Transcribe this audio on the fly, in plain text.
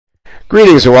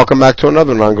Greetings and welcome back to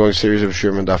another ongoing series of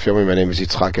Shirim and Daf Yomi. My name is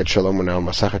Yitzchak Et Shalom. We're now on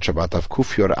Masachet Shabbat Daf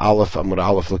Kuf Yod Aleph Amud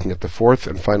Aleph, looking at the fourth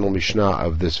and final Mishnah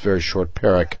of this very short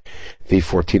parak, the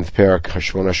 14th parak,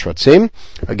 Hashmona Shvatzim.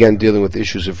 Again, dealing with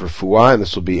issues of refuah, and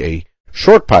this will be a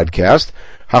short podcast.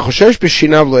 HaChoshesh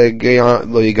b'shinav lo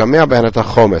yigamea b'hanat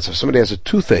hachometz. If somebody has a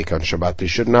toothache on Shabbat, they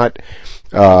should not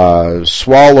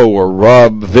swallow or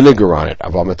rub vinegar on it.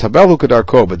 Aval metabelu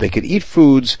kedarko, but they could eat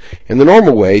foods in the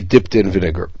normal way, dipped in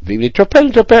vinegar. If you get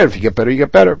better, you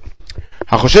get better.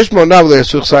 HaChoshesh monav lo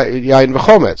yasuch yayin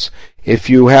v'chometz. If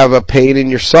you have a pain in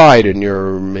your side, in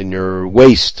your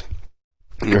waist,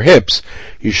 in your hips,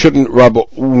 you shouldn't rub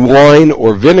wine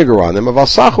or vinegar on them.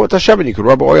 You could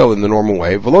rub oil in the normal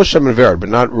way, but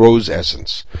not rose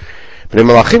essence.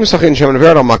 Princes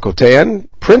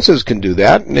can do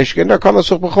that,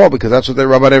 because that's what they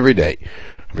rub on every day.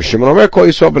 Rabbi Shimon,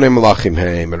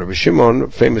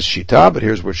 famous shita, but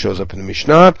here's where it shows up in the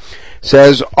Mishnah,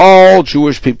 says all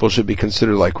Jewish people should be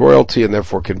considered like royalty and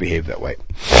therefore can behave that way.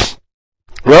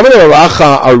 Rav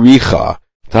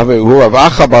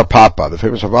Acha bar Papa, the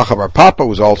famous Rav Acha bar Papa,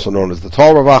 was also known as the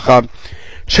tall Rav Acha,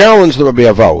 challenged the Rabbi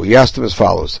Avahu. He asked him as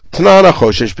follows: Tanana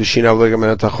choshesh b'shinav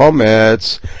legamen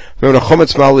tachometz.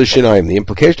 The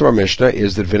implication of our Mishnah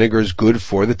is that vinegar is good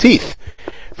for the teeth.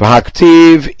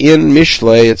 V'haktiv in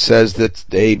Mishlei, it says that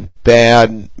a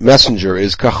bad messenger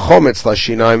is kachometz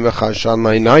lashinayim v'chashan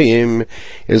la'inayim,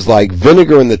 is like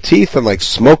vinegar in the teeth and like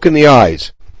smoke in the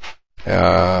eyes.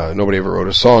 Nobody ever wrote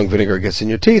a song, Vinegar Gets in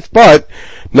Your Teeth, but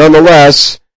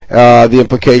nonetheless, the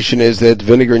implication is that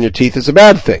vinegar in your teeth is a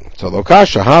bad thing. So,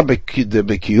 lokasha,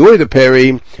 the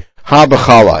peri, ha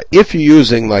b'chala. If you're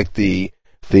using like the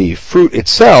fruit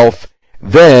itself,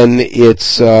 then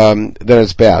it's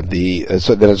bad. Then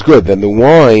it's good. Then the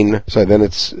wine, then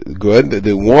it's good.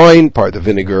 The wine part, the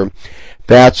vinegar,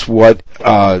 that's what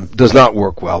does not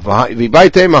work well. Both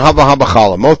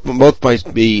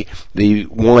might be the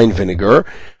wine vinegar.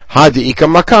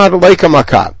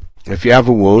 If you have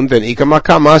a wound, then ika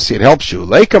maka masi, it helps you.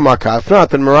 Leika maka, if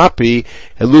not, then merapi,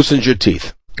 it loosens your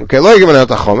teeth. Okay, or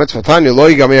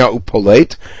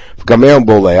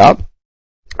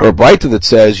a brayta that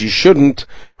says you shouldn't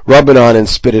rub it on and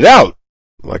spit it out,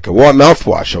 like a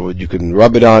mouthwash. You can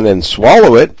rub it on and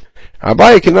swallow it. Yeah,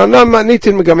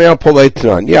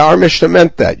 our Mishnah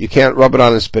meant that. You can't rub it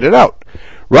on and spit it out.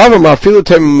 You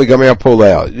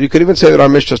could even say that our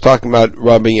Mishnah is talking about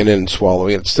rubbing it in and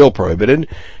swallowing it. It's still prohibited.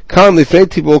 If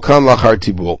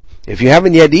you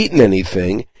haven't yet eaten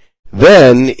anything,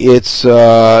 then it's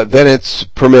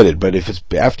permitted. But if it's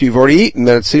after you've already eaten,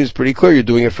 then it seems pretty clear you're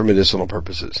doing it for medicinal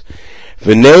purposes.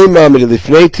 So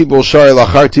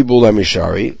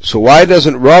why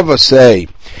doesn't Rava say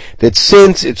that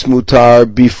since it's mutar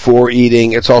before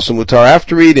eating, it's also mutar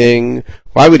after eating?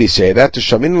 Why would he say that?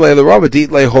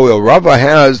 Rava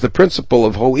has the principle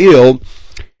of ho'il,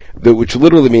 which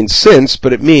literally means since,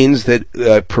 but it means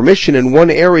that permission in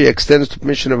one area extends to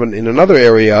permission in another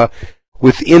area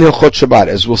within Hilchot Shabbat,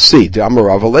 as we'll see.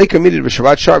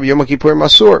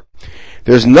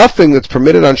 There's nothing that's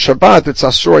permitted on Shabbat that's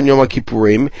asur on Yom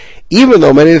Kippurim, even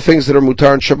though many of the things that are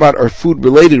mutar on Shabbat are food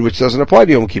related, which doesn't apply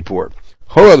to Yom Kippur.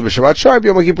 Since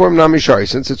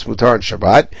it's mutar on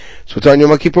Shabbat, it's mutar on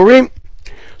Yom Kippurim.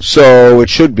 So it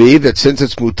should be that since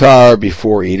it's mutar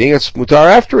before eating, it's mutar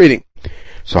after eating.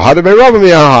 So how did Rava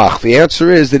miyahach? The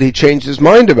answer is that he changed his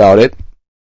mind about it,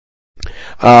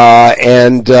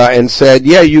 and said,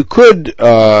 yeah, you could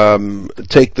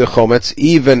take the chometz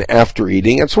even after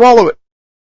eating and swallow it.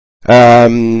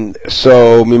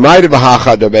 So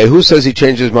who says he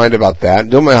changed his mind about that?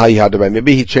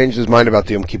 Maybe he changed his mind about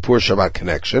the Yom Kippur Shabbat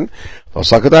connection.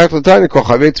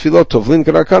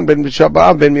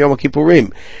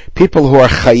 People who are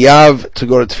chayav to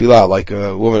go to tefillah, like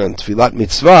a woman on tefillat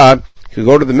mitzvah, could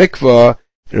go to the mikvah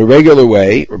in a regular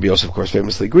way. Rabbi Yosef, of course,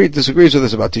 famously disagrees with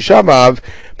this about Tisha B'Av,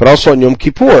 but also on Yom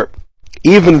Kippur.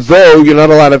 Even though you're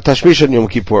not allowed to have tashmish on Yom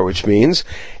Kippur, which means,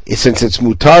 since it's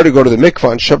mutar to go to the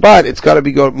mikvah on Shabbat, it's got to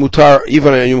be mutar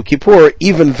even on Yom Kippur,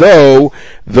 even though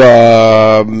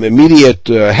the immediate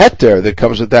heter that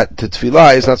comes with that to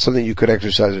tefillah is not something you could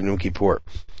exercise on Yom Kippur.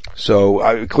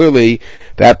 So clearly,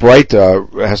 that brayta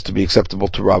has to be acceptable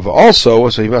to Rava also,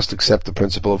 so he must accept the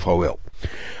principle of Ho'il.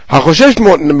 HaChoshesh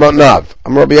mo'nav,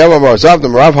 Rabbi Elazar Zav,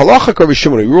 Rav halacha Rabbi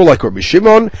Shimon, we rule like Rabbi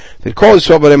Shimon, that call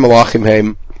Yisrael b'nei malachim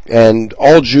heim, and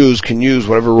all Jews can use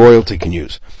whatever royalty can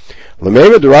use.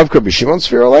 L'meira de Rav Rabbi Shimon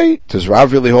sfiralei? Does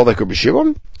Rav really hold like Rabbi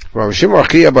Shimon? Rabbi Shimon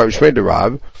achiyah bar Mishmei de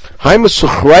Rav, haim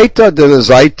suchraita de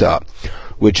nezaita,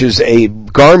 which is a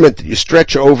garment that you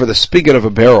stretch over the spigot of a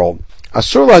barrel.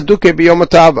 Asur la'duke b'yom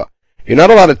hatava. You're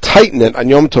not allowed to tighten it on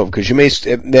Yom Tov because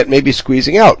that may be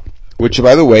squeezing out, which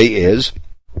by the way is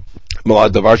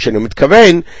davar she'enu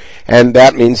mitkaven, and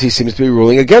that means he seems to be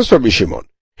ruling against Rabbi Shimon.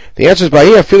 The answer is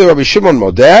Bahia Fili Rabbi Shimon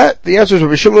Modeh. The answer is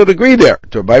Rabbi Shimon would agree there.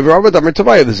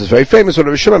 This is very famous.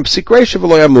 Rabbi Shimon Psik Reisha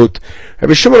v'lo yamut.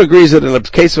 Rabbi Shimon agrees that in a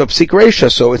case of a Psik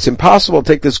Reisha, so it's impossible to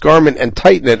take this garment and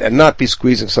tighten it and not be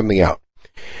squeezing something out.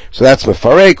 So that's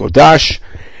Mefarek or Dash.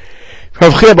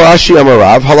 Rav Chia bar Ashi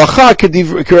Amarav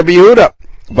Halacha Rabbi Yehuda.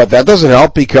 But that doesn't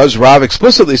help because Rav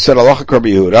explicitly said Halacha Rabbi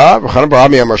Yehuda. Chanan bar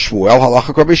Ami Amar Shmuel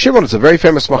Halacha Rabbi Shimon. It's a very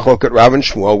famous machloket Rav and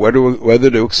Shmuel whether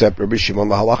to accept Rabbi Shimon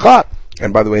the Halacha.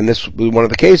 And by the way, in this one of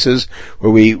the cases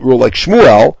where we rule like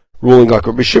Shmuel, ruling like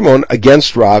Rabbi Shimon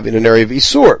against Rav in an area of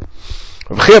Isur.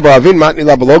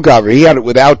 He had it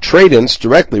without tradents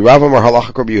directly. Rav Amar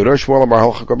Halacha Rabbi Yehuda, Shmuel Amar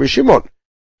Halacha Rabbi Shimon.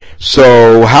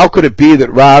 So how could it be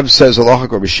that Rav says Halacha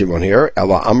Rabbi Shimon here?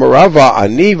 Ela Amarava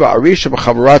Aniva Arisha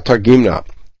B'Chavarat Targimna.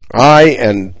 I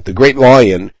and the great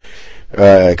lion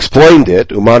explained it.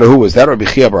 Umanahu, was that Rabbi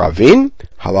Chia bar Avin?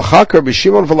 Halachak Rabbi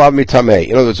Shimon v'lav mitamei.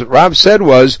 In other words, what Rav said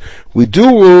was, we do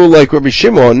rule like Rabbi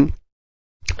Shimon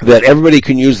that everybody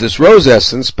can use this rose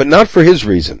essence, but not for his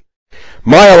reason.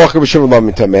 My halachak Rabbi Shimon v'lav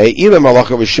mitamei. Ilam halachak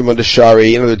Rabbi Shimon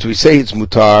deshari. In other words, we say it's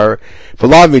mutar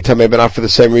v'lav mitamei, but not for the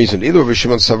same reason. Either Rabbi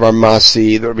Shimon savar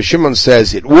masi. The Rabbi Shimon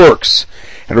says it works,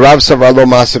 and Rav savar lo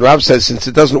masi. And Rav says since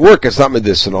it doesn't work, it's not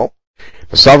medicinal.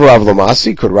 Could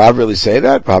Rav really say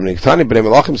that? The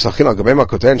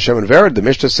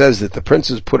Mishnah says that the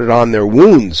princes put it on their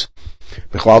wounds.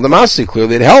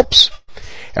 Clearly it helps.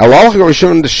 Here's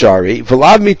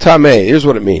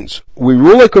what it means. We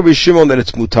rule like Rabbi Shimon that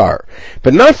it's mutar,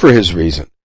 but not for his reason.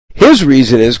 His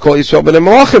reason is Kol Yisrael b'nei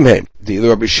Malachim heim.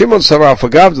 Rabbi Shimon savar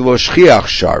afagav d'lo shchiach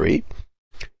shari.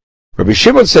 Rabbi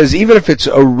Shimon says even if it's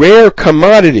a rare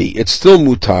commodity, it's still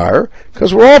mutar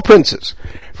because we're all princes.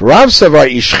 Rav savar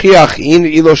ishchiach in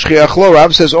ilo shchiach lo.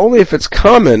 Rav says only if it's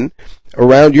common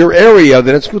around your area,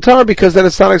 then it's mutar because then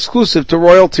it's not exclusive to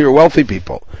royalty or wealthy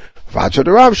people. Vacha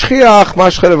de Rav shchiach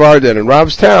mashchet of Arden. In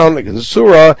Rav's town, like in the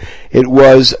surah, it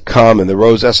was common. The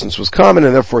rose essence was common,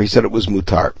 and therefore he said it was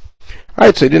mutar.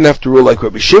 Alright, so he didn't have to rule like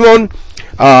Rabbi Shimon,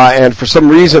 and for some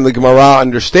reason the Gemara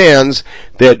understands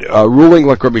that ruling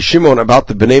like Rabbi Shimon about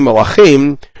the Bnei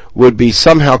Malachim would be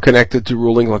somehow connected to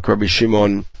ruling like Rabbi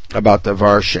Shimon about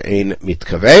davar she'ein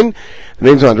mitkaven. In the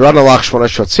meantime, in the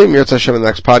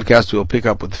next podcast we will pick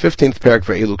up with the 15th parak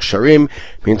for Eluk Sharim.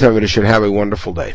 Meantime, we should have a wonderful day.